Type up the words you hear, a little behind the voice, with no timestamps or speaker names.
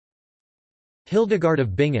Hildegard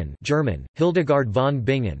of Bingen, German, Hildegard von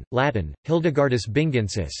Bingen, Latin, Hildegardis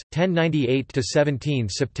Bingensis, 1098–17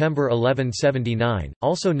 September 1179,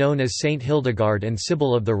 also known as Saint Hildegard and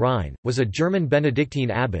Sibyl of the Rhine, was a German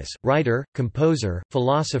Benedictine abbess, writer, composer,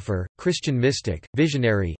 philosopher, Christian mystic,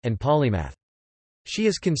 visionary, and polymath. She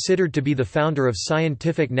is considered to be the founder of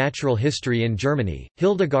scientific natural history in Germany.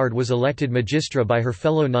 Hildegard was elected magistra by her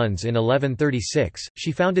fellow nuns in 1136.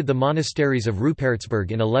 She founded the monasteries of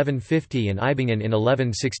Rupertsberg in 1150 and Eibingen in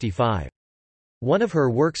 1165. One of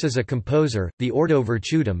her works as a composer, the Ordo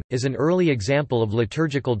Virtutum, is an early example of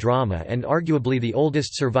liturgical drama and arguably the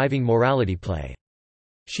oldest surviving morality play.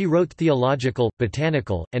 She wrote theological,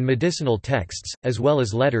 botanical, and medicinal texts, as well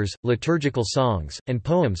as letters, liturgical songs, and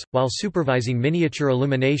poems, while supervising miniature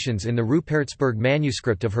illuminations in the Rupertsberg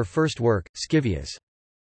manuscript of her first work, iScivias.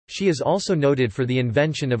 She is also noted for the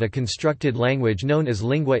invention of a constructed language known as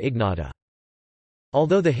lingua ignota.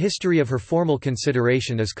 Although the history of her formal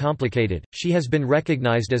consideration is complicated, she has been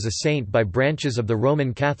recognized as a saint by branches of the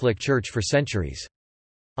Roman Catholic Church for centuries.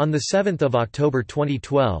 On 7 October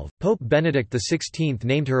 2012, Pope Benedict XVI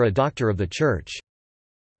named her a Doctor of the Church.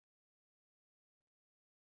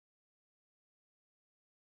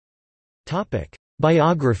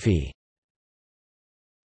 Biography.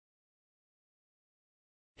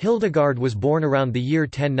 Hildegard was born around the year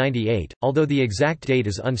 1098, although the exact date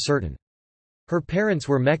is uncertain. Her parents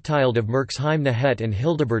were Mechthild of Merxheim-Nehet and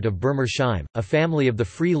Hildebert of Bermersheim, a family of the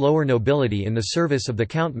free lower nobility in the service of the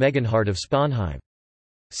Count Megenhard of Sponheim.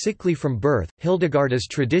 Sickly from birth, Hildegard is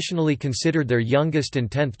traditionally considered their youngest and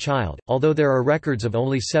 10th child, although there are records of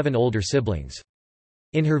only 7 older siblings.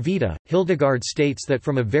 In her Vita, Hildegard states that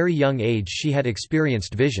from a very young age she had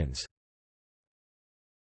experienced visions.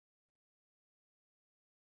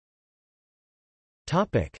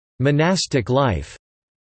 Monastic life.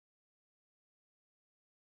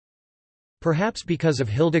 Perhaps because of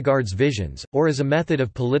Hildegard's visions, or as a method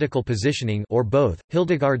of political positioning or both,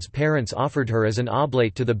 Hildegard's parents offered her as an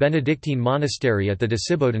oblate to the Benedictine monastery at the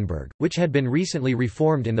Disibodenberg, which had been recently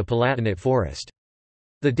reformed in the Palatinate forest.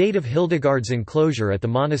 The date of Hildegard's enclosure at the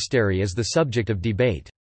monastery is the subject of debate.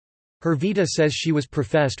 Her Vita says she was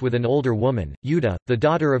professed with an older woman, Jutta, the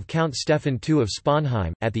daughter of Count Stephan II of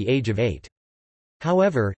Sponheim, at the age of 8.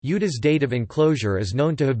 However, Jutta's date of enclosure is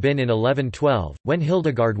known to have been in 1112, when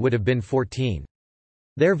Hildegard would have been 14.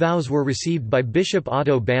 Their vows were received by Bishop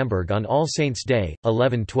Otto Bamberg on All Saints' Day,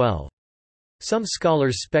 1112. Some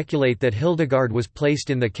scholars speculate that Hildegard was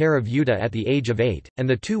placed in the care of Jutta at the age of 8, and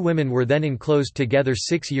the two women were then enclosed together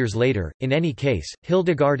 6 years later. In any case,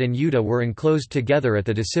 Hildegard and Jutta were enclosed together at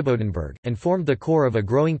the Disibodenberg, and formed the core of a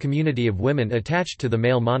growing community of women attached to the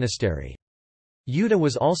male monastery. Jutta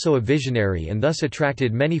was also a visionary and thus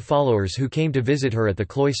attracted many followers who came to visit her at the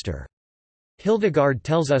cloister. Hildegard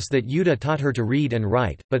tells us that Jutta taught her to read and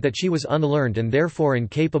write, but that she was unlearned and therefore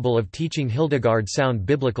incapable of teaching Hildegard sound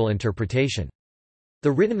biblical interpretation.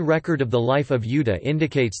 The written record of the life of Jutta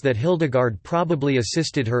indicates that Hildegard probably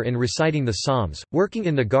assisted her in reciting the Psalms, working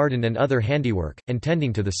in the garden and other handiwork, and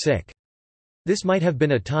tending to the sick. This might have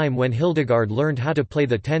been a time when Hildegard learned how to play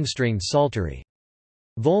the 10-stringed psaltery.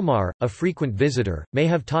 Volmar, a frequent visitor, may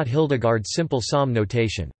have taught Hildegard simple psalm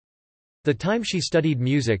notation. The time she studied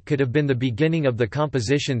music could have been the beginning of the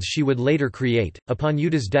compositions she would later create. Upon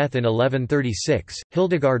Jutta's death in 1136,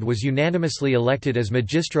 Hildegard was unanimously elected as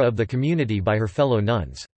magistra of the community by her fellow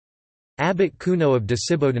nuns. Abbot Kuno of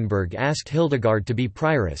Disibodenberg asked Hildegard to be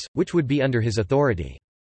prioress, which would be under his authority.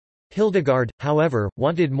 Hildegard, however,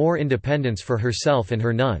 wanted more independence for herself and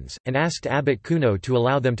her nuns, and asked Abbot Kuno to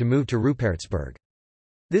allow them to move to Rupertsberg.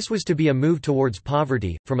 This was to be a move towards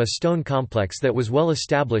poverty, from a stone complex that was well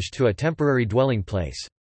established to a temporary dwelling place.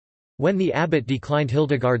 When the abbot declined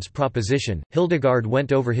Hildegard's proposition, Hildegard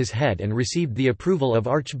went over his head and received the approval of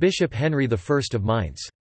Archbishop Henry I of Mainz.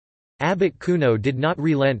 Abbot Kuno did not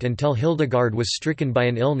relent until Hildegard was stricken by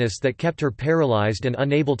an illness that kept her paralyzed and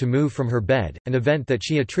unable to move from her bed, an event that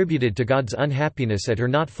she attributed to God's unhappiness at her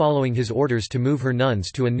not following his orders to move her nuns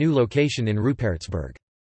to a new location in Rupertsberg.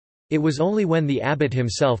 It was only when the abbot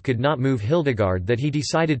himself could not move Hildegard that he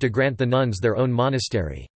decided to grant the nuns their own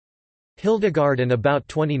monastery. Hildegard and about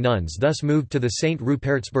 20 nuns thus moved to the St.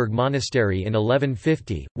 Rupertsberg Monastery in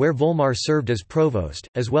 1150, where Volmar served as provost,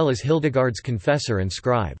 as well as Hildegard's confessor and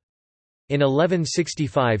scribe. In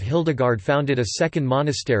 1165 Hildegard founded a second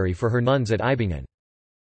monastery for her nuns at Eibingen.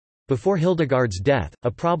 Before Hildegard's death, a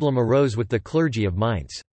problem arose with the clergy of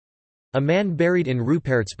Mainz. A man buried in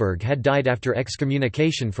Rupertsberg had died after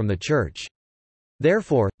excommunication from the church.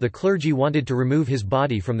 Therefore, the clergy wanted to remove his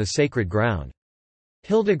body from the sacred ground.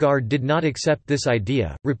 Hildegard did not accept this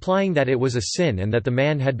idea, replying that it was a sin and that the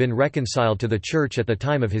man had been reconciled to the Church at the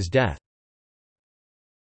time of his death.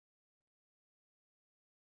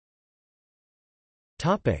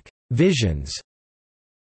 Visions.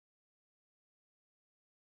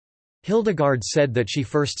 Hildegard said that she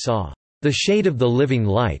first saw the shade of the living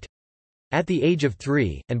light at the age of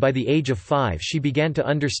 3, and by the age of 5 she began to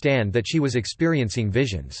understand that she was experiencing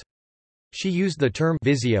visions. She used the term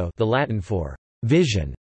visio, the Latin for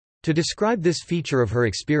vision, to describe this feature of her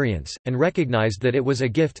experience, and recognized that it was a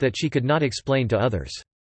gift that she could not explain to others.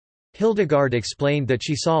 Hildegard explained that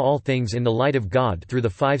she saw all things in the light of God through the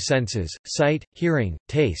 5 senses: sight, hearing,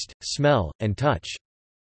 taste, smell, and touch.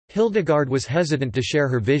 Hildegard was hesitant to share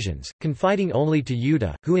her visions, confiding only to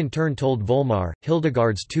Jutta, who in turn told Volmar,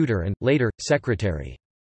 Hildegard's tutor and, later, secretary.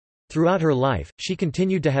 Throughout her life, she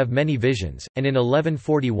continued to have many visions, and in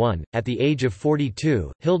 1141, at the age of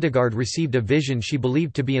 42, Hildegard received a vision she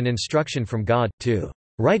believed to be an instruction from God, to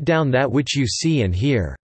write down that which you see and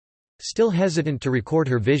hear. Still hesitant to record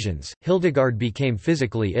her visions, Hildegard became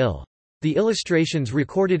physically ill. The illustrations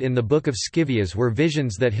recorded in the Book of iScivias were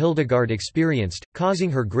visions that Hildegard experienced,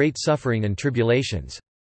 causing her great suffering and tribulations.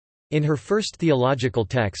 In her first theological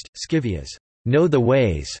text, iScivias, Know the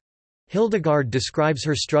Ways, Hildegard describes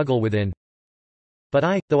her struggle within. But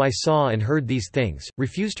I, though I saw and heard these things,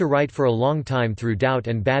 refused to write for a long time through doubt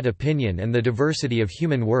and bad opinion and the diversity of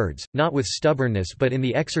human words, not with stubbornness but in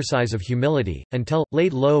the exercise of humility, until,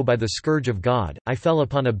 laid low by the scourge of God, I fell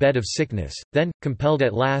upon a bed of sickness, then, compelled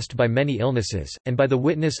at last by many illnesses, and by the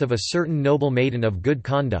witness of a certain noble maiden of good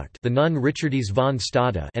conduct, the nun Richardis von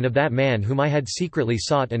Stade, and of that man whom I had secretly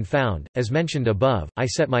sought and found, as mentioned above, I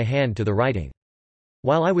set my hand to the writing.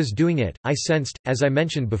 While I was doing it, I sensed, as I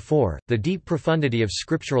mentioned before, the deep profundity of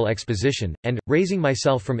scriptural exposition, and, raising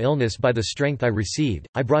myself from illness by the strength I received,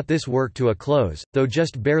 I brought this work to a close, though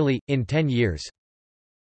just barely, in 10 years.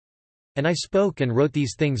 And I spoke and wrote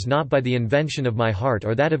these things not by the invention of my heart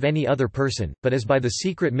or that of any other person, but as by the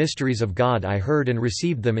secret mysteries of God I heard and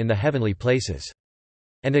received them in the heavenly places.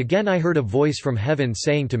 And again I heard a voice from heaven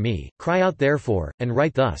saying to me, Cry out therefore, and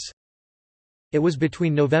write thus. It was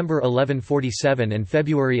between November 1147 and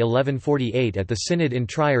February 1148 at the Synod in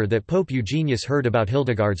Trier that Pope Eugenius heard about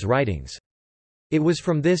Hildegard's writings. It was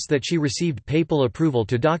from this that she received papal approval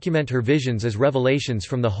to document her visions as revelations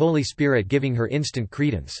from the Holy Spirit, giving her instant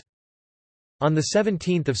credence. On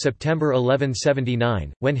 17 September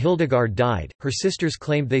 1179, when Hildegard died, her sisters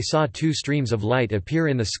claimed they saw 2 streams of light appear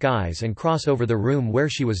in the skies and cross over the room where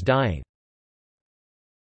she was dying.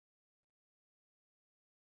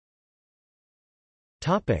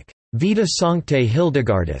 Vita Sanctae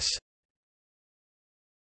Hildegardis.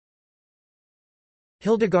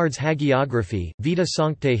 Hildegard's hagiography, Vita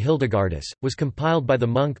Sanctae Hildegardis, was compiled by the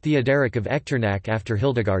monk Theoderic of Echternach after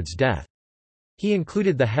Hildegard's death. He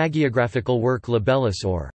included the hagiographical work Libellus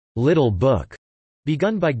or Little Book,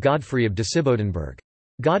 begun by Godfrey of Disibodenberg.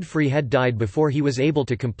 Godfrey had died before he was able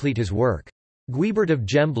to complete his work. Guibert of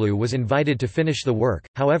Gembloux was invited to finish the work,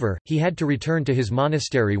 however, he had to return to his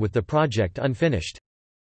monastery with the project unfinished.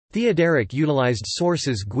 Theoderic utilized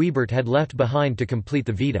sources Guibert had left behind to complete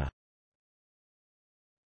the Vita.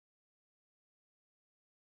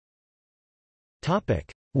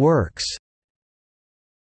 Works.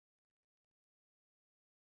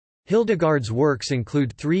 Hildegard's works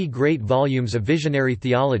include 3 great volumes of visionary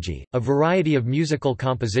theology, a variety of musical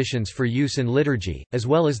compositions for use in liturgy, as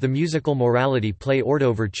well as the musical morality play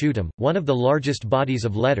Ordo Virtutum, one of the largest bodies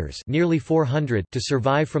of letters, nearly 400, to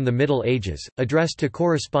survive from the Middle Ages, addressed to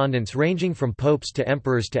correspondents ranging from popes to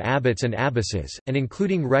emperors to abbots and abbesses, and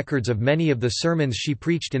including records of many of the sermons she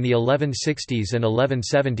preached in the 1160s and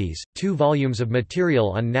 1170s, 2 volumes of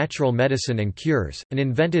material on natural medicine and cures, an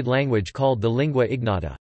invented language called the lingua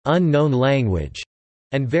ignota, unknown language,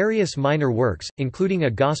 and various minor works, including a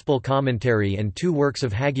gospel commentary and 2 works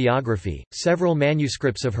of hagiography. Several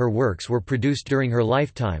manuscripts of her works were produced during her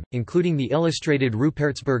lifetime, including the illustrated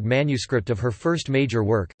Rupertsberg manuscript of her first major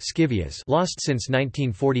work, iScivias, lost since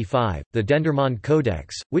 1945, the Dendermonde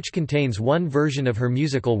Codex, which contains 1 version of her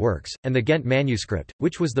musical works, and the Ghent manuscript,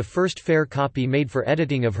 which was the first fair copy made for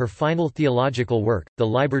editing of her final theological work, the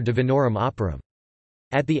Liber Divinorum Operum.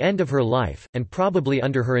 At the end of her life, and probably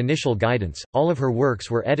under her initial guidance, all of her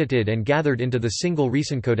works were edited and gathered into the single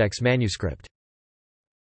Riesencodex manuscript.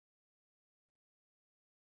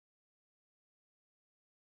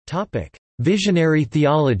 Visionary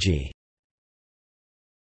theology.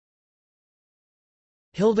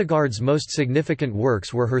 Hildegard's most significant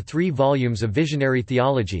works were her 3 volumes of visionary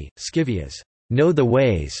theology, iScivias, Know the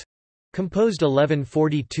Ways, composed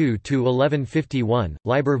 1142–1151,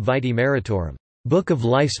 Liber Vitae Meritorum, Book of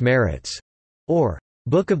Life's Merits, or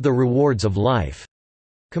Book of the Rewards of Life,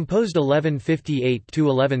 composed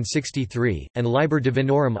 1158–1163, and Liber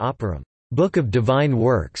Divinorum Operum, Book of Divine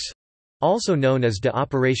Works, also known as De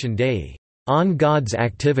Operatione Dei, On God's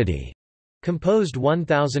Activity, composed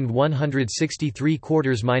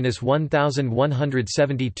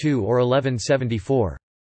 1163/1172 or 1174.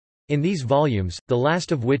 In these volumes, the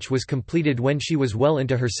last of which was completed when she was well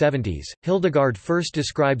into her 70s, Hildegard first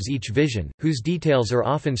describes each vision, whose details are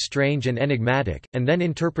often strange and enigmatic, and then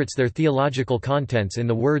interprets their theological contents in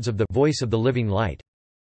the words of the voice of the living light.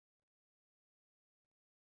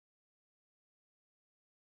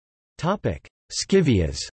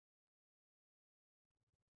 iScivias.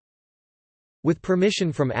 With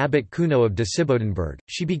permission from Abbot Kuno of Disibodenberg,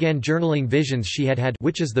 she began journaling visions she had had,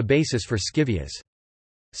 which is the basis for iScivias.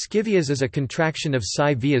 iScivias is a contraction of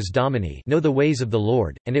Sci Vias Domini, Know the Ways of the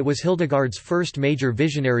Lord, and it was Hildegard's first major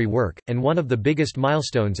visionary work, and one of the biggest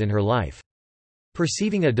milestones in her life.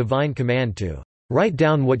 Perceiving a divine command to write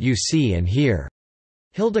down what you see and hear,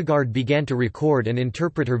 Hildegard began to record and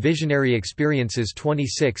interpret her visionary experiences.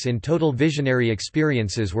 26 in total visionary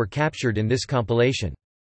experiences were captured in this compilation.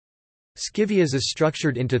 iScivias is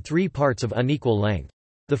structured into 3 parts of unequal length.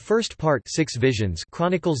 The first part, 6 visions,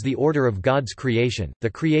 chronicles the order of God's creation, the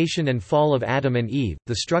creation and fall of Adam and Eve,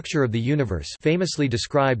 the structure of the universe, famously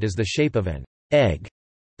described as the shape of an egg,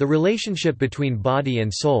 the relationship between body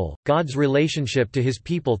and soul, God's relationship to his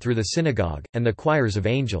people through the synagogue, and the choirs of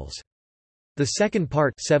angels. The second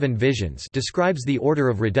part, 7 visions, describes the order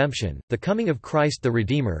of redemption, the coming of Christ the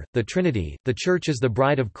Redeemer, the Trinity, the Church as the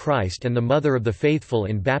bride of Christ and the mother of the faithful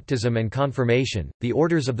in baptism and confirmation, the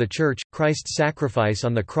orders of the Church, Christ's sacrifice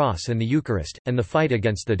on the cross and the Eucharist, and the fight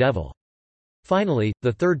against the devil. Finally,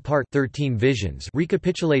 the third part, 13 visions,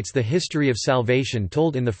 recapitulates the history of salvation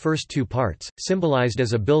told in the first 2 parts, symbolized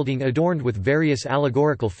as a building adorned with various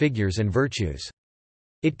allegorical figures and virtues.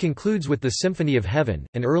 It concludes with the Symphony of Heaven,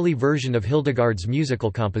 an early version of Hildegard's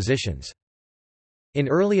musical compositions. In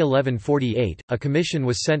early 1148, a commission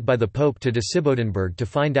was sent by the Pope to Disibodenberg to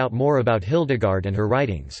find out more about Hildegard and her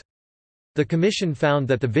writings. The commission found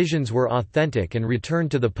that the visions were authentic and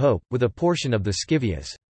returned to the Pope, with a portion of the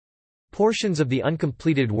iScivias. Portions of the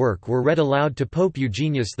uncompleted work were read aloud to Pope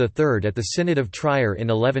Eugenius III at the Synod of Trier in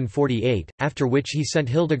 1148, after which he sent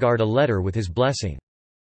Hildegard a letter with his blessing.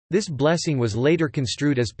 This blessing was later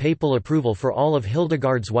construed as papal approval for all of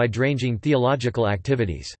Hildegard's wide-ranging theological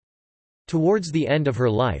activities. Towards the end of her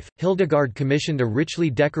life, Hildegard commissioned a richly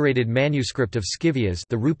decorated manuscript of iScivias,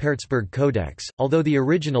 the Rupertsberg Codex, although the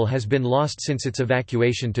original has been lost since its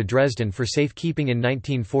evacuation to Dresden for safekeeping in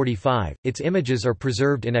 1945. Its images are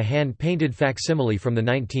preserved in a hand-painted facsimile from the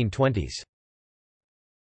 1920s.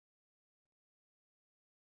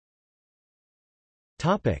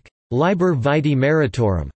 Topic: Liber Vitae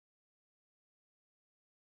Meritorum.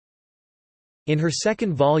 In her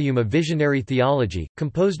second volume of Visionary Theology,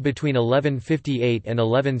 composed between 1158 and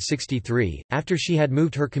 1163, after she had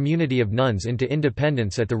moved her community of nuns into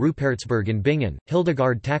independence at the Rupertsberg in Bingen,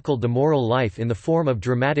 Hildegard tackled the moral life in the form of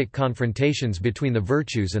dramatic confrontations between the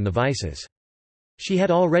virtues and the vices. She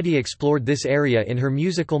had already explored this area in her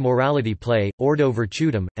musical morality play, Ordo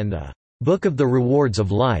Virtutum, and the Book of the Rewards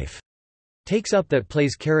of Life takes up that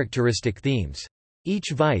play's characteristic themes.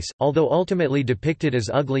 Each vice, although ultimately depicted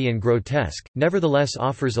as ugly and grotesque, nevertheless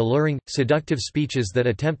offers alluring, seductive speeches that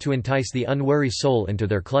attempt to entice the unwary soul into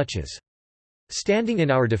their clutches. Standing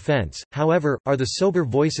in our defense, however, are the sober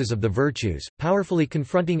voices of the virtues, powerfully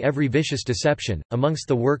confronting every vicious deception. Amongst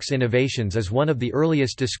the work's innovations is one of the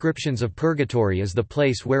earliest descriptions of purgatory as the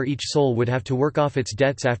place where each soul would have to work off its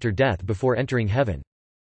debts after death before entering heaven.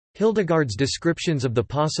 Hildegard's descriptions of the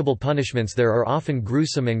possible punishments there are often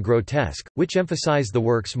gruesome and grotesque, which emphasize the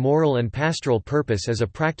work's moral and pastoral purpose as a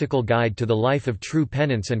practical guide to the life of true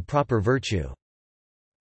penance and proper virtue.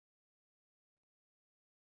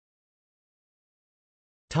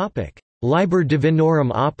 Liber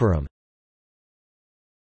Divinorum Operum.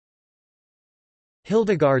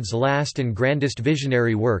 Hildegard's last and grandest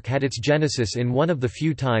visionary work had its genesis in one of the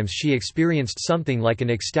few times she experienced something like an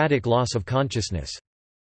ecstatic loss of consciousness.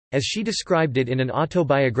 As she described it in an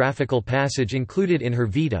autobiographical passage included in her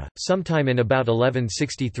Vita, sometime in about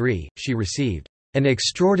 1163, she received an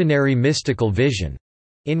extraordinary mystical vision,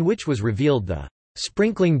 in which was revealed the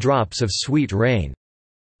sprinkling drops of sweet rain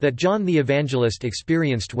that John the Evangelist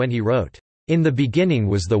experienced when he wrote, "In the beginning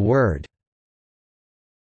was the Word."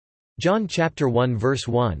 John chapter 1 verse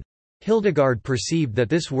 1. Hildegard perceived that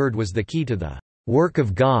this Word was the key to the work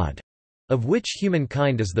of God, of which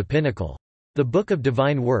humankind is the pinnacle. The Book of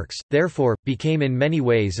Divine Works, therefore, became in many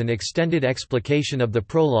ways an extended explication of the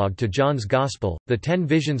prologue to John's Gospel. The 10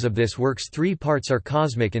 visions of this work's 3 parts are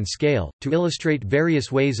cosmic in scale, to illustrate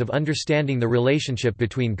various ways of understanding the relationship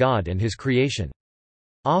between God and his creation.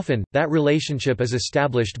 Often, that relationship is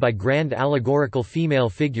established by grand allegorical female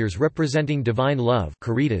figures representing divine love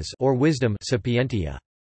or wisdom sapientia.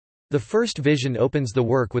 The first vision opens the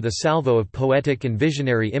work with a salvo of poetic and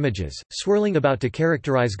visionary images, swirling about to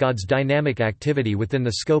characterize God's dynamic activity within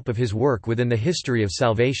the scope of his work within the history of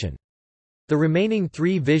salvation. The remaining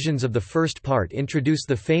 3 visions of the first part introduce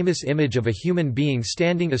the famous image of a human being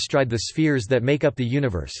standing astride the spheres that make up the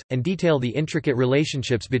universe, and detail the intricate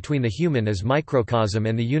relationships between the human as microcosm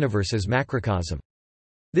and the universe as macrocosm.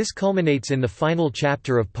 This culminates in the final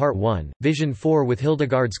chapter of Part 1, Vision 4, with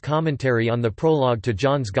Hildegard's commentary on the prologue to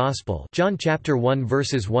John's Gospel, John chapter 1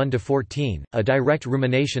 verses 1 to 14, a direct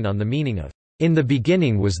rumination on the meaning of "In the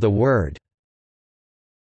beginning was the Word."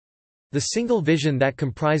 The single vision that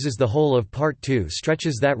comprises the whole of Part 2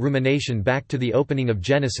 stretches that rumination back to the opening of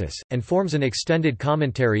Genesis, and forms an extended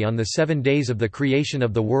commentary on the 7 days of the creation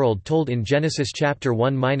of the world told in Genesis chapter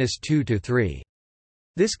 1-2-3.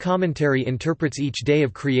 This commentary interprets each day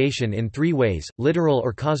of creation in 3 ways: literal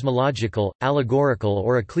or cosmological, allegorical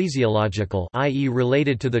or ecclesiological, i.e.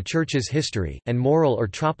 related to the Church's history, and moral or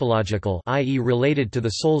tropological, i.e. related to the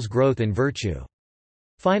soul's growth in virtue.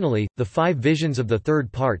 Finally, the 5 visions of the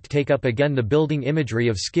third part take up again the building imagery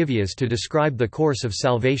of iScivias to describe the course of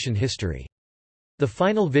salvation history. The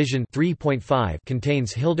final vision 3.5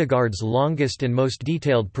 contains Hildegard's longest and most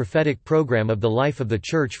detailed prophetic program of the life of the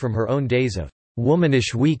Church from her own days of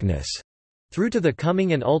womanish weakness through to the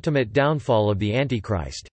coming and ultimate downfall of the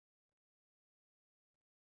Antichrist.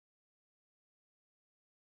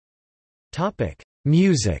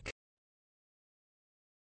 Music.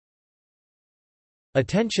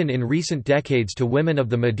 Attention in recent decades to women of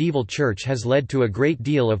the medieval Church has led to a great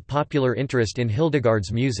deal of popular interest in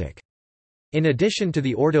Hildegard's music. In addition to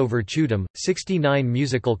the Ordo Virtutum, 69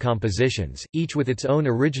 musical compositions, each with its own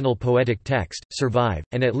original poetic text, survive,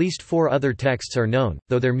 and at least 4 other texts are known,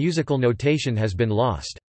 though their musical notation has been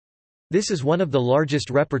lost. This is one of the largest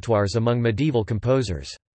repertoires among medieval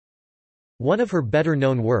composers. One of her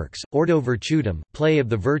better-known works, Ordo Virtutum, Play of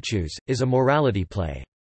the Virtues, is a morality play.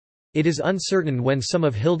 It is uncertain when some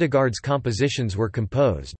of Hildegard's compositions were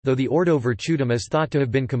composed, though the Ordo Virtutum is thought to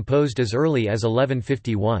have been composed as early as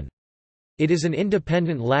 1151. It is an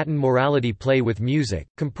independent Latin morality play with music,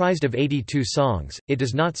 comprised of 82 songs. It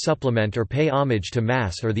does not supplement or pay homage to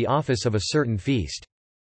Mass or the office of a certain feast.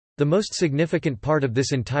 The most significant part of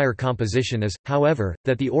this entire composition is, however,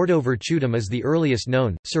 that the Ordo Virtutum is the earliest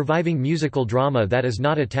known, surviving musical drama that is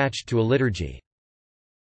not attached to a liturgy.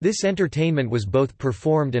 This entertainment was both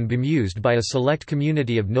performed and bemused by a select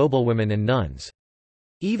community of noblewomen and nuns.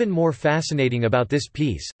 Even more fascinating about this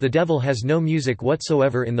piece, the devil has no music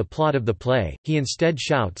whatsoever in the plot of the play, he instead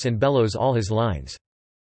shouts and bellows all his lines.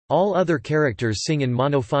 All other characters sing in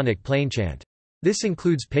monophonic plainchant. This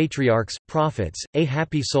includes patriarchs, prophets, a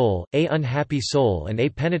happy soul, a unhappy soul and a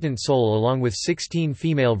penitent soul, along with 16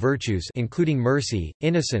 female virtues including mercy,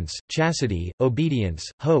 innocence, chastity, obedience,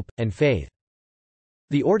 hope, and faith.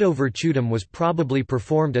 The Ordo Virtutum was probably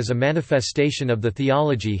performed as a manifestation of the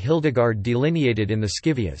theology Hildegard delineated in the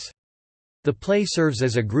iScivias. The play serves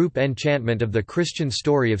as a group enchantment of the Christian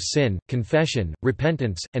story of sin, confession,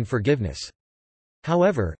 repentance, and forgiveness.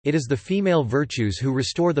 However, it is the female virtues who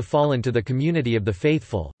restore the fallen to the community of the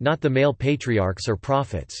faithful, not the male patriarchs or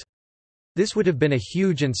prophets. This would have been a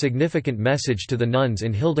huge and significant message to the nuns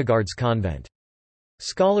in Hildegard's convent.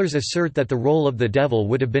 Scholars assert that the role of the devil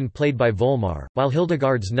would have been played by Volmar, while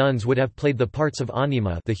Hildegard's nuns would have played the parts of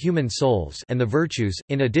anima, the human souls, and the virtues.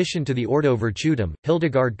 In addition to the Ordo Virtutum,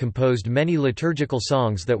 Hildegard composed many liturgical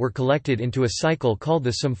songs that were collected into a cycle called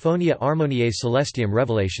the Symphonia Harmoniae Celestium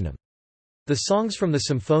Revelationum. The songs from the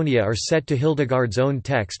Symphonia are set to Hildegard's own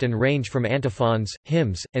text and range from antiphons,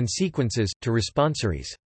 hymns, and sequences, to responsories.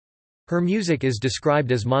 Her music is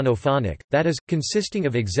described as monophonic, that is, consisting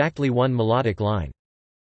of exactly one melodic line.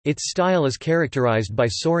 Its style is characterized by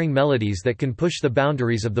soaring melodies that can push the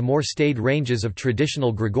boundaries of the more staid ranges of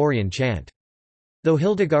traditional Gregorian chant. Though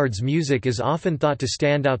Hildegard's music is often thought to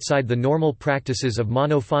stand outside the normal practices of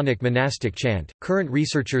monophonic monastic chant, current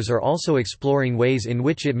researchers are also exploring ways in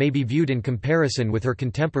which it may be viewed in comparison with her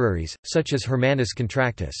contemporaries, such as Hermannus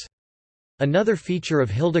Contractus. Another feature of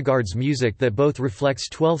Hildegard's music that both reflects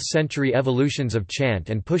 12th-century evolutions of chant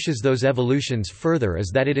and pushes those evolutions further is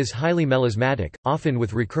that it is highly melismatic, often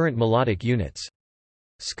with recurrent melodic units.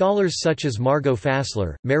 Scholars such as Margot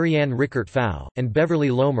Fassler, Marianne Rickert-Fow, and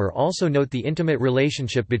Beverly Lomer also note the intimate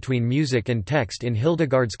relationship between music and text in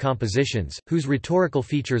Hildegard's compositions, whose rhetorical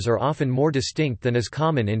features are often more distinct than is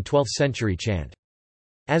common in 12th-century chant.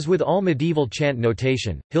 As with all medieval chant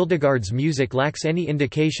notation, Hildegard's music lacks any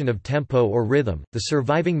indication of tempo or rhythm. The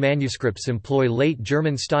surviving manuscripts employ late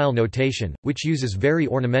German-style notation, which uses very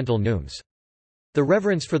ornamental neumes. The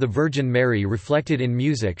reverence for the Virgin Mary reflected in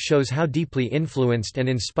music shows how deeply influenced and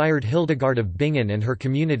inspired Hildegard of Bingen and her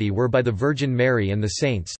community were by the Virgin Mary and the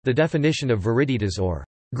saints. The definition of viriditas or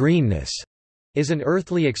greenness is an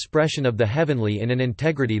earthly expression of the heavenly in an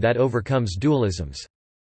integrity that overcomes dualisms.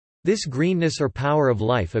 This greenness or power of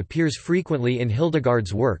life appears frequently in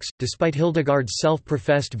Hildegard's works, despite Hildegard's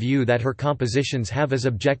self-professed view that her compositions have as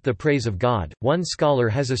object the praise of God. One scholar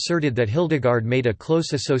has asserted that Hildegard made a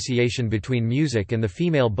close association between music and the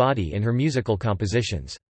female body in her musical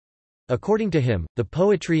compositions. According to him, the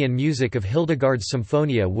poetry and music of Hildegard's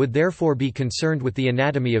Symphonia would therefore be concerned with the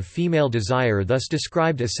anatomy of female desire, thus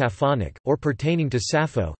described as sapphonic, or pertaining to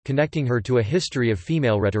Sappho, connecting her to a history of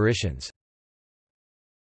female rhetoricians.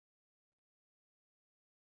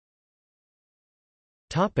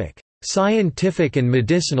 Scientific and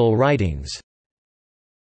medicinal writings.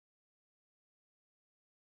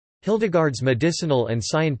 Hildegard's medicinal and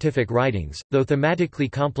scientific writings, though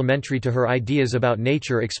thematically complementary to her ideas about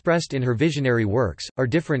nature expressed in her visionary works, are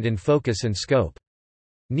different in focus and scope.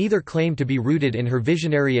 Neither claim to be rooted in her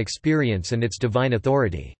visionary experience and its divine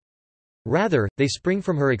authority. Rather, they spring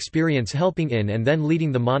from her experience helping in and then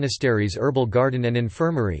leading the monastery's herbal garden and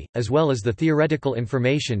infirmary, as well as the theoretical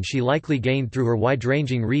information she likely gained through her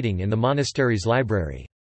wide-ranging reading in the monastery's library.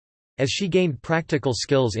 As she gained practical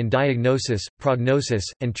skills in diagnosis, prognosis,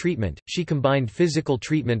 and treatment, she combined physical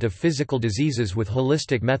treatment of physical diseases with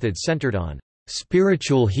holistic methods centered on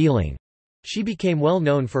spiritual healing. She became well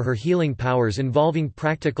known for her healing powers involving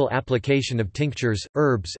practical application of tinctures,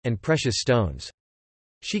 herbs, and precious stones.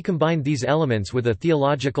 She combined these elements with a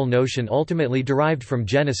theological notion ultimately derived from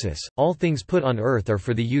Genesis: all things put on earth are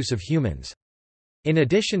for the use of humans. In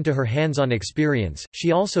addition to her hands-on experience,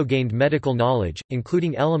 she also gained medical knowledge,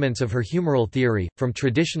 including elements of her humoral theory, from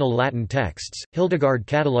traditional Latin texts. Hildegard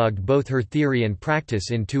catalogued both her theory and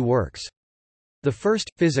practice in 2 works. The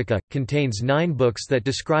first, Physica, contains 9 books that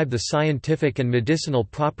describe the scientific and medicinal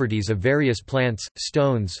properties of various plants,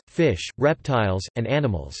 stones, fish, reptiles, and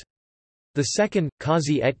animals. The second,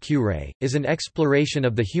 Causae et Curae, is an exploration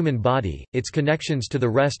of the human body, its connections to the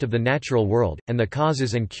rest of the natural world, and the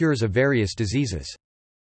causes and cures of various diseases.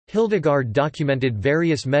 Hildegard documented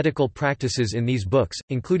various medical practices in these books,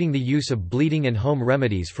 including the use of bleeding and home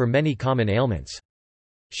remedies for many common ailments.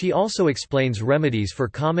 She also explains remedies for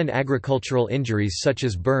common agricultural injuries such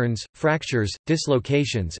as burns, fractures,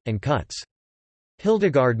 dislocations, and cuts.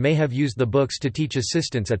 Hildegard may have used the books to teach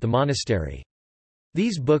assistants at the monastery.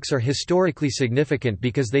 These books are historically significant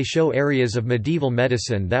because they show areas of medieval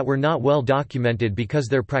medicine that were not well documented because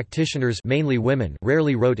their practitioners, mainly women,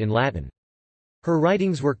 rarely wrote in Latin. Her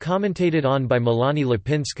writings were commentated on by Milani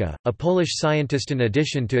Lipinska, a Polish scientist. In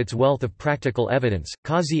addition to its wealth of practical evidence,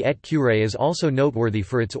 Causae et Curae is also noteworthy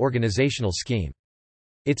for its organizational scheme.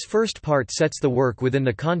 Its first part sets the work within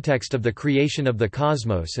the context of the creation of the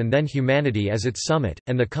cosmos and then humanity as its summit,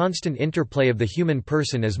 and the constant interplay of the human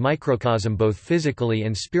person as microcosm both physically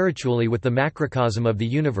and spiritually with the macrocosm of the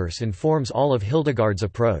universe informs all of Hildegard's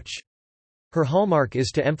approach. Her hallmark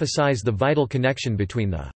is to emphasize the vital connection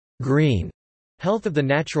between the green health of the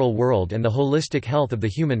natural world and the holistic health of the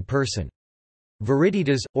human person.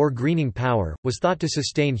 Viriditas, or greening power, was thought to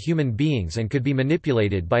sustain human beings and could be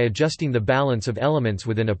manipulated by adjusting the balance of elements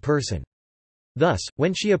within a person. Thus,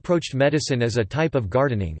 when she approached medicine as a type of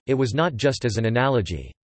gardening, it was not just as an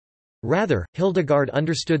analogy. Rather, Hildegard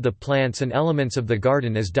understood the plants and elements of the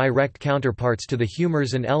garden as direct counterparts to the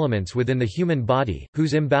humors and elements within the human body,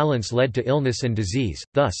 whose imbalance led to illness and disease.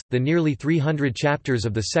 Thus, the nearly 300 chapters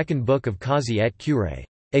of the second book of Causae et Curae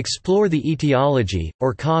explore the etiology,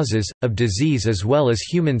 or causes, of disease as well as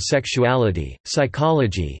human sexuality,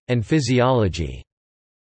 psychology, and physiology.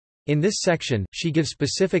 In this section, she gives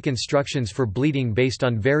specific instructions for bleeding based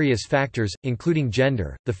on various factors, including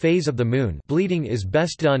gender, the phase of the moon, bleeding is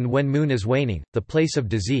best done when moon is waning, the place of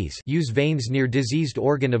disease, use veins near diseased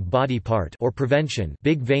organ of body part, or prevention,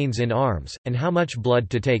 big veins in arms, and how much blood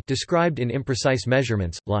to take, described in imprecise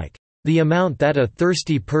measurements, like the amount that a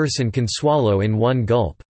thirsty person can swallow in one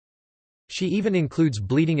gulp. She even includes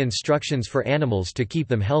bleeding instructions for animals to keep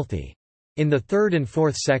them healthy. In the third and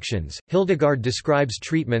fourth sections, Hildegard describes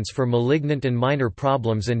treatments for malignant and minor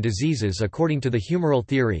problems and diseases according to the humoral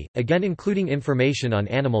theory, again including information on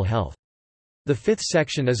animal health. The fifth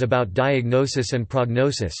section is about diagnosis and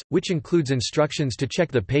prognosis, which includes instructions to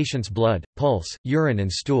check the patient's blood, pulse, urine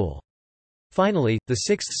and stool. Finally, the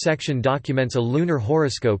sixth section documents a lunar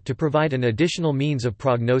horoscope to provide an additional means of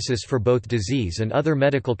prognosis for both disease and other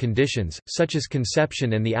medical conditions, such as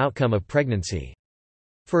conception and the outcome of pregnancy.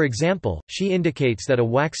 For example, she indicates that a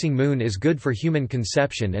waxing moon is good for human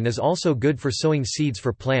conception and is also good for sowing seeds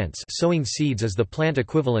for plants. Sowing seeds is the plant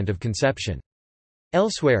equivalent of conception.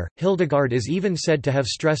 Elsewhere, Hildegard is even said to have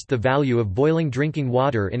stressed the value of boiling drinking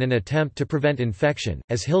water in an attempt to prevent infection.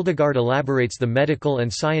 As Hildegard elaborates the medical and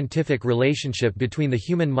scientific relationship between the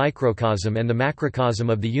human microcosm and the macrocosm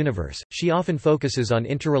of the universe, she often focuses on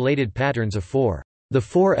interrelated patterns of the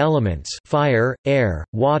four elements: fire, air,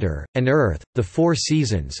 water, and earth, the four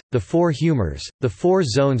seasons, the four humors, the four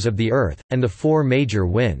zones of the earth, and the four major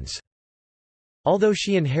winds. Although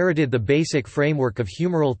she inherited the basic framework of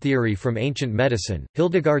humoral theory from ancient medicine,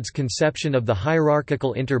 Hildegard's conception of the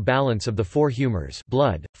hierarchical interbalance of the four humors,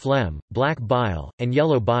 blood, phlegm, black bile, and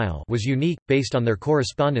yellow bile, was unique, based on their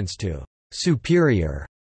correspondence to superior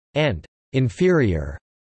and inferior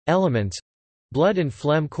elements, blood and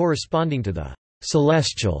phlegm corresponding to the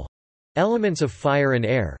celestial elements of fire and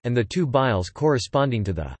air, and the two biles corresponding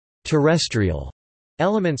to the terrestrial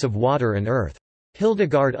elements of water and earth.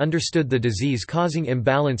 Hildegard understood the disease-causing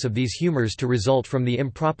imbalance of these humors to result from the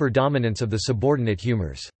improper dominance of the subordinate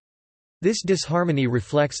humors. This disharmony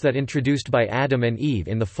reflects that introduced by Adam and Eve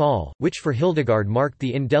in the fall, which for Hildegard marked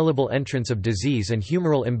the indelible entrance of disease and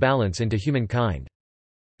humoral imbalance into humankind.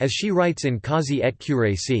 As she writes in Causae et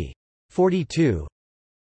Curae c. 42,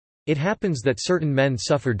 it happens that certain men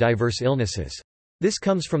suffer diverse illnesses. This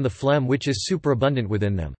comes from the phlegm which is superabundant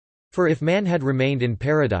within them. For if man had remained in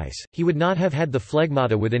paradise, he would not have had the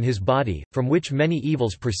phlegmata within his body, from which many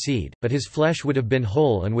evils proceed, but his flesh would have been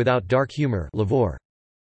whole and without dark humour.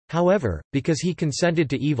 However, because he consented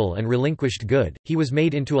to evil and relinquished good, he was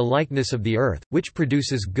made into a likeness of the earth, which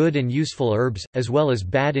produces good and useful herbs, as well as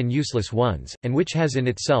bad and useless ones, and which has in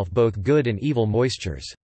itself both good and evil moistures.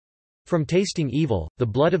 From tasting evil, the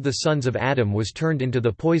blood of the sons of Adam was turned into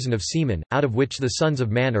the poison of semen, out of which the sons of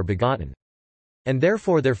man are begotten. And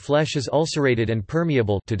therefore their flesh is ulcerated and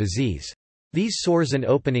permeable to disease. These sores and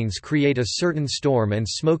openings create a certain storm and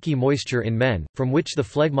smoky moisture in men, from which the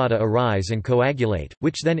phlegmata arise and coagulate,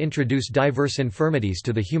 which then introduce diverse infirmities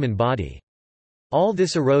to the human body. All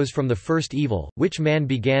this arose from the first evil, which man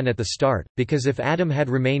began at the start, because if Adam had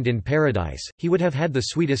remained in paradise, he would have had the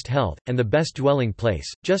sweetest health, and the best dwelling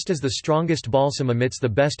place, just as the strongest balsam emits the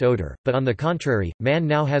best odor, but on the contrary, man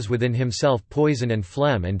now has within himself poison and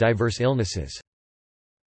phlegm and diverse illnesses.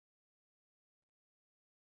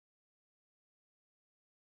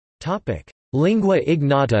 Lingua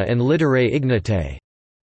ignota and Litterae ignotae.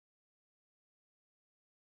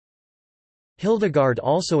 Hildegard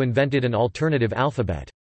also invented an alternative alphabet.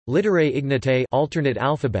 Litterae ignotae, alternate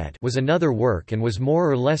alphabet, was another work and was more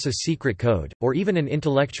or less a secret code, or even an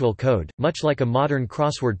intellectual code, much like a modern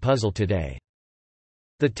crossword puzzle today.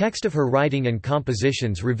 The text of her writing and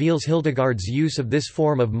compositions reveals Hildegard's use of this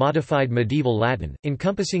form of modified medieval Latin,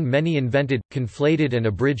 encompassing many invented, conflated and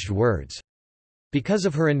abridged words. Because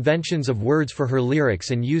of her inventions of words for her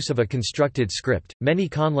lyrics and use of a constructed script, many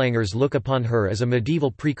conlangers look upon her as a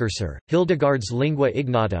medieval precursor. Hildegard's lingua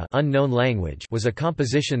ignota, unknown language, was a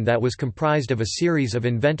composition that was comprised of a series of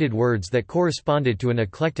invented words that corresponded to an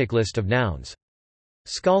eclectic list of nouns.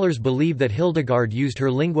 Scholars believe that Hildegard used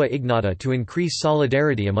her lingua ignota to increase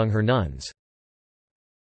solidarity among her nuns.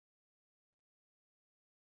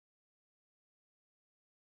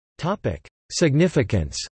 Topic: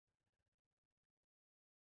 Significance.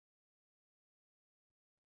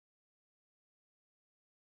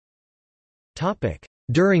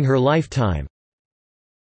 During her lifetime.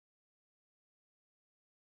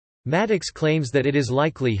 Maddox claims that it is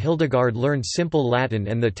likely Hildegard learned simple Latin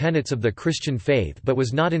and the tenets of the Christian faith but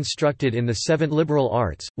was not instructed in the 7 liberal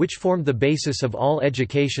arts, which formed the basis of all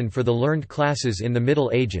education for the learned classes in the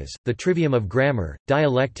Middle Ages, the trivium of grammar,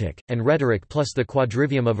 dialectic, and rhetoric plus the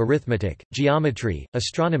quadrivium of arithmetic, geometry,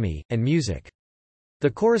 astronomy, and music. The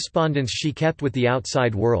correspondence she kept with the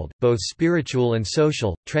outside world, both spiritual and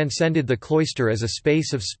social, transcended the cloister as a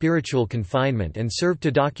space of spiritual confinement and served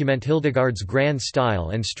to document Hildegard's grand style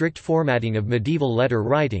and strict formatting of medieval letter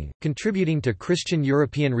writing, contributing to Christian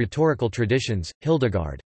European rhetorical traditions.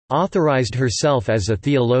 Hildegard authorized herself as a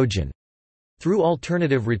theologian through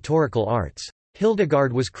alternative rhetorical arts.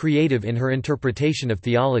 Hildegard was creative in her interpretation of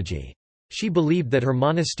theology. She believed that her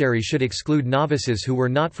monastery should exclude novices who were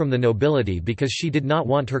not from the nobility because she did not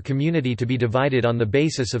want her community to be divided on the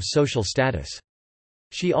basis of social status.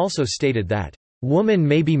 She also stated that, "Woman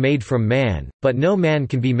may be made from man, but no man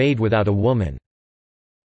can be made without a woman."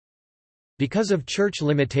 Because of church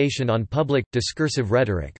limitation on public, discursive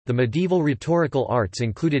rhetoric, the medieval rhetorical arts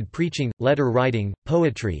included preaching, letter writing,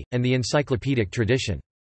 poetry, and the encyclopedic tradition.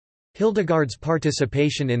 Hildegard's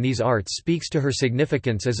participation in these arts speaks to her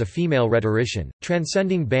significance as a female rhetorician,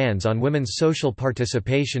 transcending bans on women's social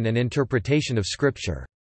participation and interpretation of Scripture.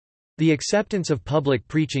 The acceptance of public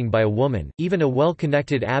preaching by a woman, even a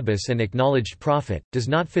well-connected abbess and acknowledged prophet, does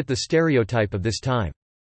not fit the stereotype of this time.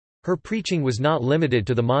 Her preaching was not limited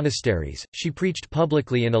to the monasteries. She preached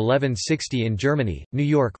publicly in 1160 in Germany, New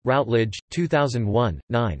York, Routledge, 2001,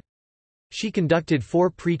 9. She conducted 4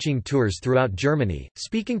 preaching tours throughout Germany,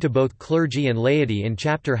 speaking to both clergy and laity in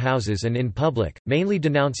chapter houses and in public, mainly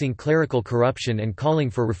denouncing clerical corruption and calling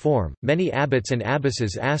for reform. Many abbots and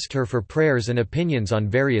abbesses asked her for prayers and opinions on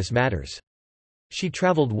various matters. She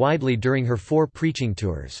traveled widely during her 4 preaching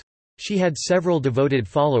tours. She had several devoted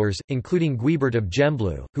followers, including Guibert of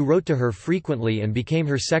Gembloux, who wrote to her frequently and became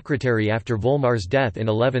her secretary after Volmar's death in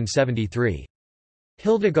 1173.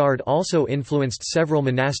 Hildegard also influenced several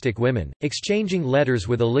monastic women, exchanging letters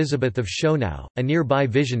with Elizabeth of Schonau, a nearby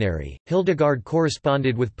visionary. Hildegard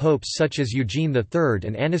corresponded with popes such as Eugene III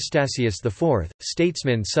and Anastasius IV,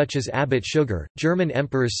 statesmen such as Abbot Suger, German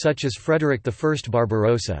emperors such as Frederick I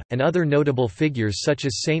Barbarossa, and other notable figures such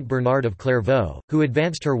as Saint Bernard of Clairvaux, who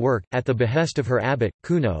advanced her work, at the behest of her abbot,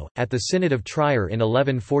 Kuno, at the Synod of Trier in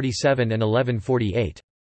 1147 and 1148.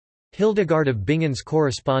 Hildegard of Bingen's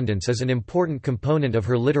correspondence is an important component of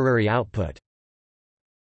her literary output.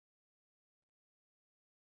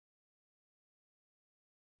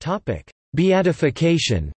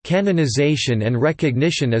 Beatification, canonization and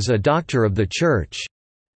recognition as a doctor of the Church.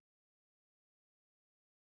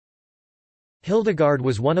 Hildegard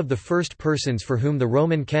was one of the first persons for whom the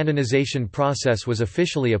Roman canonization process was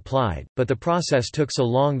officially applied, but the process took so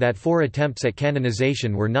long that 4 attempts at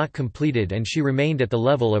canonization were not completed and she remained at the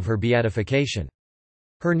level of her beatification.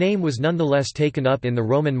 Her name was nonetheless taken up in the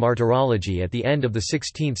Roman martyrology at the end of the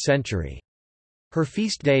 16th century. Her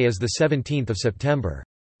feast day is the 17th of September.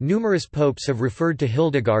 Numerous popes have referred to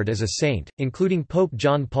Hildegard as a saint, including Pope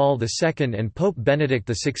John Paul II and Pope Benedict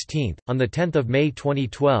XVI. On 10 May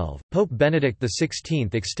 2012, Pope Benedict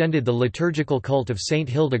XVI extended the liturgical cult of Saint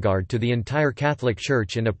Hildegard to the entire Catholic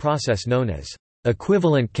Church in a process known as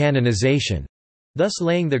equivalent canonization, thus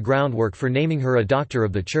laying the groundwork for naming her a Doctor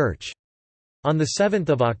of the Church. On 7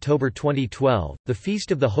 October 2012, the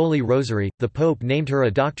Feast of the Holy Rosary, the Pope named her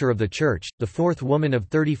a Doctor of the Church, the 4th woman of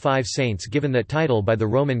 35 saints given that title by the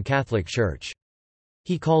Roman Catholic Church.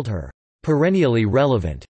 He called her, "perennially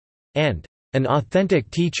relevant," and "an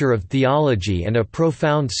authentic teacher of theology and a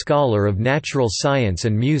profound scholar of natural science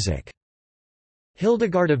and music."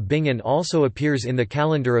 Hildegard of Bingen also appears in the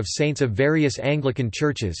calendar of saints of various Anglican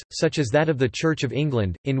churches, such as that of the Church of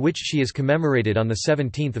England, in which she is commemorated on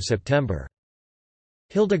 17 September.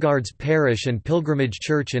 Hildegard's parish and pilgrimage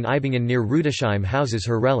church in Eibingen near Rudesheim houses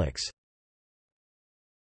her relics.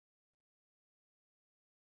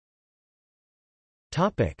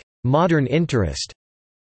 Modern interest.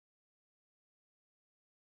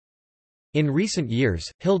 In recent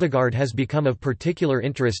years, Hildegard has become of particular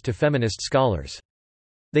interest to feminist scholars.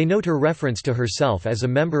 They note her reference to herself as a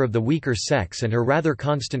member of the weaker sex and her rather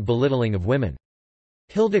constant belittling of women.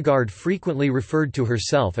 Hildegard frequently referred to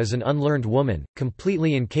herself as an unlearned woman,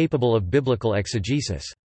 completely incapable of biblical exegesis.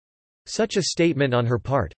 Such a statement on her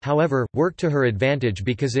part, however, worked to her advantage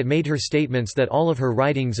because it made her statements that all of her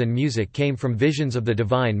writings and music came from visions of the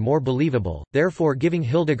divine more believable, therefore giving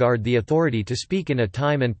Hildegard the authority to speak in a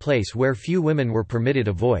time and place where few women were permitted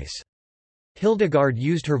a voice. Hildegard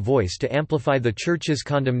used her voice to amplify the Church's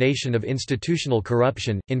condemnation of institutional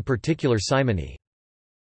corruption, in particular simony.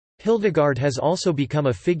 Hildegard has also become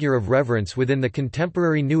a figure of reverence within the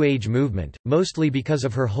contemporary New Age movement, mostly because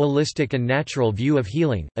of her holistic and natural view of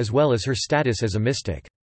healing, as well as her status as a mystic.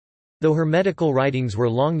 Though her medical writings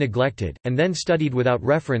were long neglected, and then studied without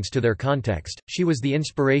reference to their context, she was the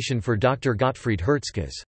inspiration for Dr. Gottfried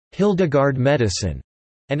Hertzke's Hildegard medicine,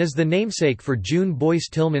 and is the namesake for June Boyce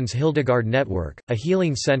Tillman's Hildegard Network, a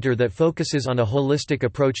healing center that focuses on a holistic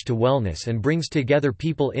approach to wellness and brings together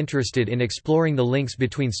people interested in exploring the links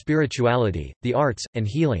between spirituality, the arts, and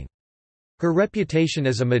healing. Her reputation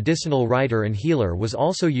as a medicinal writer and healer was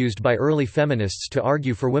also used by early feminists to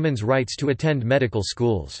argue for women's rights to attend medical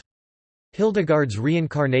schools. Hildegard's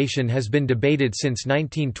reincarnation has been debated since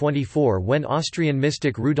 1924 when Austrian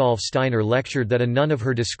mystic Rudolf Steiner lectured that a nun of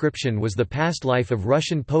her description was the past life of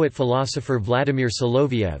Russian poet-philosopher Vladimir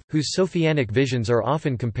Soloviev, whose Sophianic visions are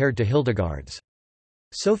often compared to Hildegard's.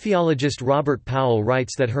 Sophiologist Robert Powell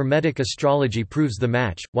writes that Hermetic astrology proves the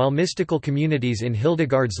match, while mystical communities in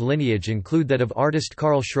Hildegard's lineage include that of artist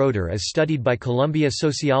Karl Schroeder as studied by Columbia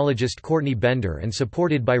sociologist Courtney Bender and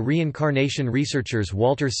supported by reincarnation researchers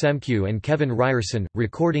Walter Semke and Kevin Ryerson.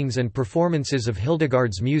 Recordings and performances of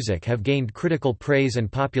Hildegard's music have gained critical praise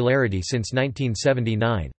and popularity since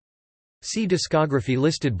 1979. See discography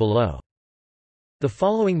listed below. The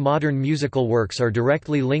following modern musical works are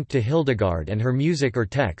directly linked to Hildegard and her music or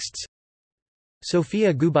texts.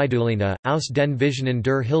 Sophia Gubaidulina, aus den Visionen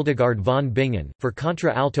der Hildegard von Bingen, for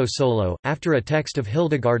contra-alto solo, after a text of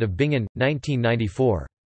Hildegard of Bingen, 1994.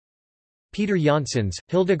 Peter Janssens,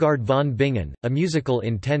 Hildegard von Bingen, a musical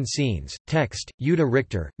in 10 scenes, text, Jutta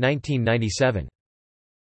Richter, 1997.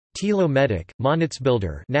 Thilo Medic,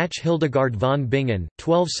 Monatsbilder nach Hildegard von Bingen,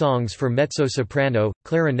 12 songs for mezzo-soprano,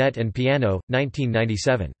 clarinet and piano,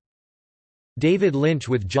 1997. David Lynch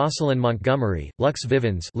with Jocelyn Montgomery, Lux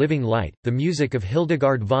Vivens Living Light, the music of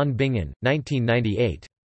Hildegard von Bingen, 1998.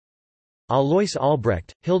 Alois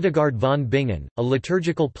Albrecht, Hildegard von Bingen, a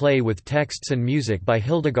liturgical play with texts and music by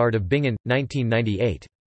Hildegard of Bingen, 1998.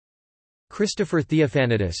 Christopher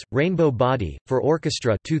Theophanidis, Rainbow Body, for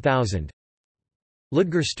orchestra 2000.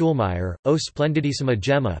 Ludger Stuhlmeier, O Splendidissima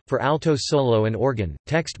Gemma, for alto solo and organ,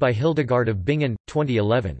 text by Hildegard of Bingen,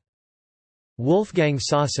 2011. Wolfgang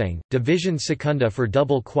Sassang, Division Secunda for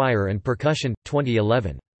double choir and percussion,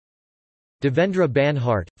 2011. Devendra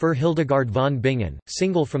Banhart, for Hildegard von Bingen,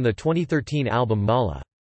 single from the 2013 album Mala.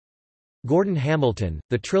 Gordon Hamilton,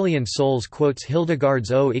 The Trillion Souls quotes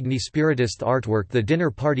Hildegard's O Igni Spiritus. The artwork The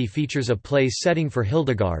Dinner Party features a place setting for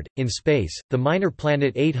Hildegard. In space, the minor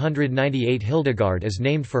planet 898 Hildegard is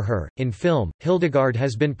named for her. In film, Hildegard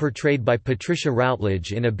has been portrayed by Patricia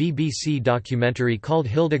Routledge in a BBC documentary called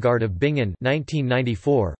Hildegard of Bingen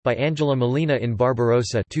 1994, by Angela Molina in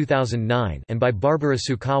Barbarossa 2009, and by Barbara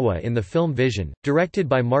Sukawa in the film Vision, directed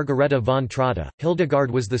by Margareta von Trotta.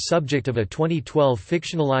 Hildegard was the subject of a 2012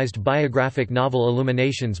 fictionalized biographic novel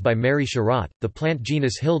Illuminations by Mary Sherratt. The plant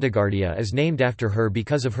genus Hildegardia is named after her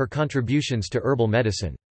because of her contributions to herbal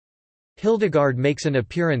medicine. Hildegard makes an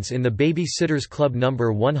appearance in the Baby-Sitters Club No.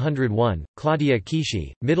 101, Claudia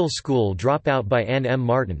Kishi, middle school dropout by Anne M.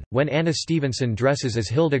 Martin, when Anna Stevenson dresses as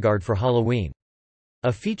Hildegard for Halloween.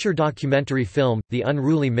 A feature documentary film, The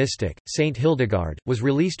Unruly Mystic, Saint Hildegard, was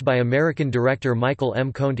released by American director Michael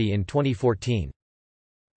M. Conti in 2014.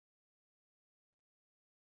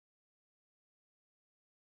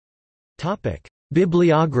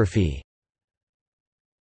 Bibliography.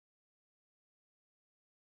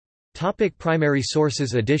 Primary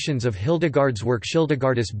sources. Editions of Hildegard's work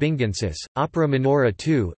Hildegardis Bingensis, Opera Minora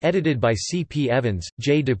II, edited by C. P. Evans,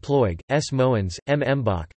 J. Deployg, S. Moens, M.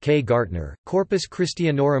 Embach, K. Gartner, Corpus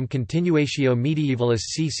Christianorum Continuatio Medievalis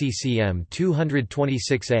CCCM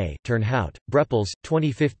 226a, Turnhout, Brepols,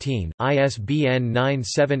 2015, ISBN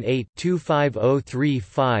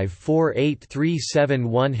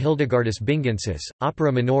 978-2503548371 Hildegardis Bingensis,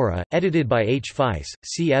 Opera Minora, edited by H. Feiss,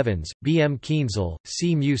 C. Evans, B. M. Kienzl,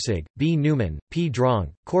 C. Musig, B. Newman, P.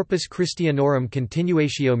 Drong, Corpus Christianorum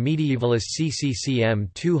Continuatio Medievalis CCCM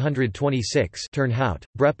 226 Turnhout,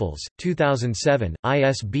 Brepols, 2007,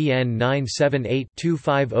 ISBN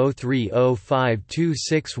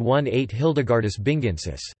 978-2503052618 Hildegardis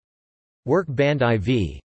Bingensis. Work Band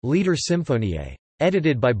IV. Lieder Symphoniae.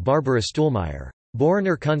 Edited by Barbara Stuhlmeier.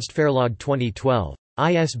 Borner Kunstverlag 2012.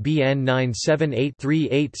 ISBN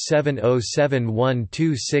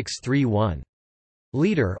 978-3870712631.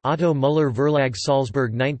 Lieder Otto Müller Verlag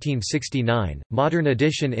Salzburg 1969, modern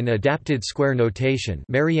edition in adapted square notation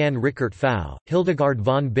Marianne Rickert Pfau, Hildegard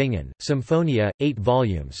von Bingen, Symphonia, 8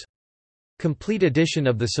 volumes. Complete edition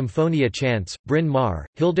of the Symphonia Chants, Bryn Mawr,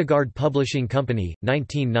 Hildegard Publishing Company,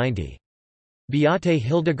 1990. Beate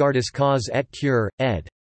Hildegardis Cause et Cure, ed.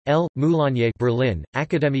 L. Moulanier Berlin,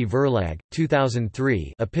 Akademie Verlag,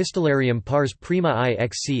 2003 Epistolarium pars prima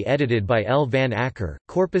IXC edited by L. van Acker,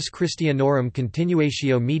 Corpus Christianorum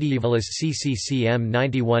Continuatio Medievalis CCCM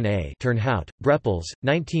 91a Turnhout, Brepols,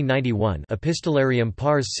 1991 Epistolarium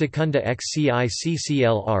pars secunda XCI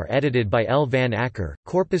CCLR edited by L. van Acker,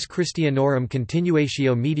 Corpus Christianorum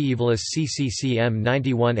Continuatio Medievalis CCCM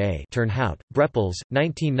 91a Turnhout, Brepols,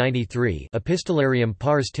 1993 Epistolarium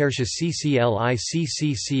pars tertius CCLI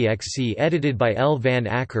CCCXC edited by L. van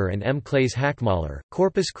Acker and M. Claes Hackmaller,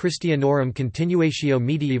 Corpus Christianorum Continuatio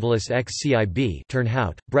Medievalis XCIB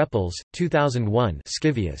Turnhout, Brepols, 2001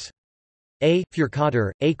 iScivias. A.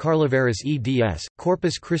 Furcater, A. Carlaveris eds,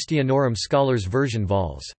 Corpus Christianorum Scholars Version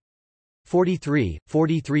Vols. 43,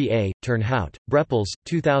 43a, Turnhout, Brepols,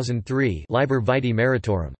 2003 iLiber Vitae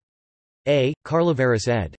Meritorum. A. Carlaveris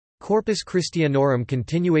ed. Corpus Christianorum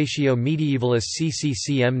Continuatio Medievalis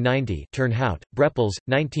CCCM 90 Turnhout, Brepols,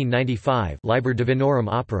 1995 Liber Divinorum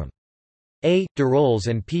Operum. A. de Rolls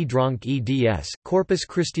and P. Dronk eds, Corpus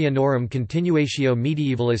Christianorum Continuatio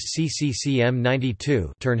Medievalis CCCM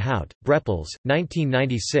 92 Turnhout, Brepols,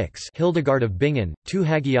 1996 Hildegard of Bingen, 2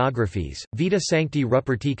 hagiographies, Vita Sancti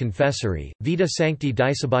Ruperti Confessori, Vita Sancti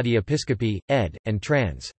Dicebadi Episcopi, ed., and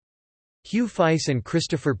trans. Hugh Feiss and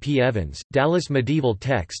Christopher P. Evans, Dallas Medieval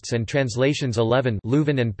Texts and Translations 11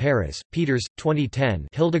 Leuven and Paris, Peters, 2010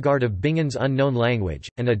 Hildegard of Bingen's Unknown Language,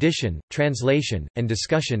 an edition, translation, and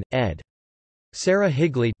discussion, ed. Sarah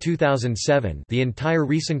Higley 2007 The entire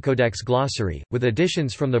Riesencodex glossary, with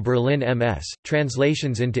additions from the Berlin MS,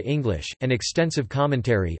 translations into English, and extensive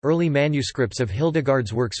commentary early manuscripts of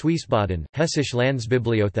Hildegard's works Wiesbaden, Hessische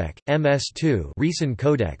Landesbibliothek, MS2 Riesen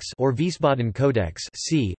Codex or Wiesbaden Codex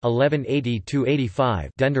c. 1180–85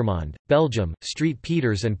 Dendermonde, Belgium, Street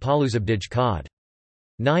Peters and Pauluzabdij Cod.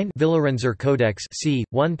 9 Villarenzer Codex c.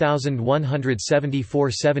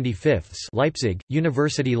 1174–75 Leipzig,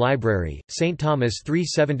 University Library, St. Thomas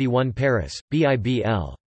 371 Paris,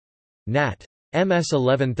 BIBL. Nat. MS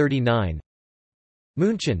 1139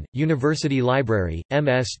 München, University Library,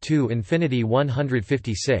 MS2 Infinity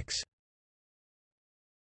 156.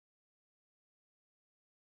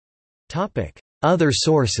 Other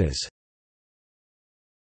sources.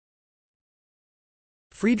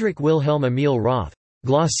 Friedrich Wilhelm Emil Roth,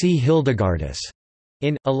 Glossae Hildegardis,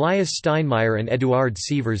 in Elias Steinmeier and Eduard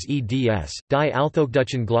Sievers eds, Die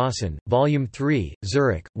Althochdeutschen Glossen, Volume 3,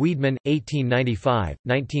 Zurich, Wiedemann, 1895,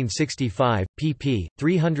 1965, pp.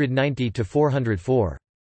 390–404.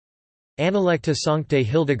 Analecta Sanctae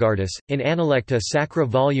Hildegardis, in Analecta Sacra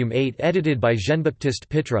Volume 8 edited by Jean-Baptiste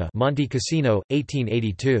Pitre Monte Cassino,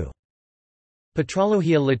 1882.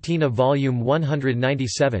 Patrologia Latina Volume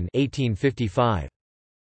 197 1855.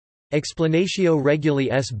 Explanatio Reguli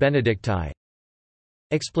S. Benedicti,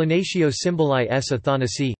 Explanatio Symboli S.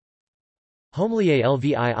 Athanasii, Homiliae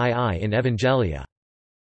Lvii in Evangelia.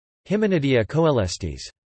 Hymenidia Coelestis.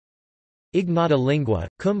 Ignota Lingua,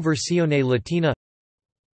 cum versione Latina.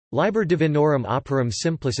 Liber Divinorum Operum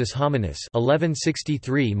Simplicis Hominis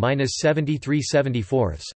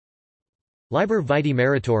 1163–7374. Liber Vitae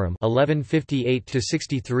Meritorum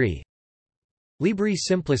 1158–63. Libri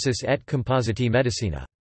Simplicis et Compositi Medicina.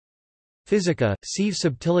 Physica, sive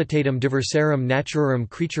subtilitatem diversarum naturarum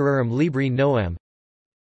creaturarum libri noem.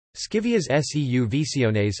 Scivias seu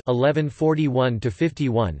visiones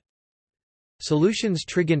 1141–51. Solutions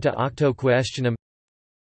triginta octo questionum.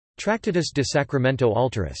 Tractatus de Sacramento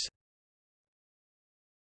Alteris.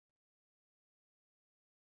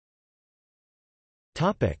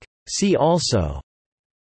 See also: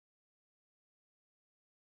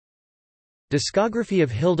 Discography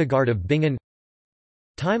of Hildegard of Bingen,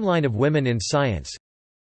 Timeline of women in science.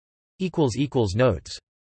 Notes